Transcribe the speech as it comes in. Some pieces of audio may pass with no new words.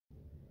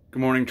Good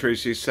morning,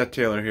 Tracy. Seth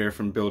Taylor here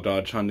from Bill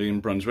Dodge Hyundai in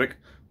Brunswick.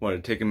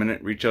 Wanted to take a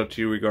minute, reach out to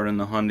you regarding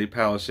the Hyundai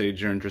Palisade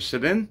you're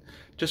interested in.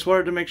 Just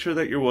wanted to make sure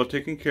that you're well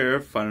taken care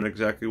of, find out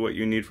exactly what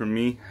you need from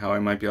me, how I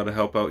might be able to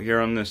help out here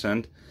on this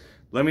end.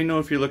 Let me know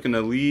if you're looking to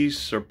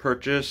lease or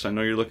purchase. I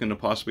know you're looking to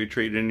possibly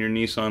trade in your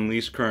Nissan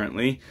lease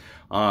currently.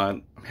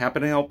 I'm happy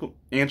to help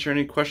answer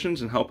any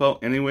questions and help out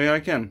any way I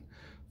can.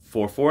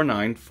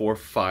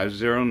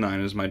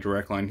 449-4509 is my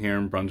direct line here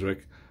in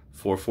Brunswick.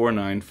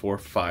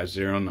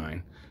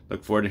 449-4509.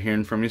 Look forward to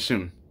hearing from you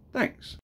soon. Thanks.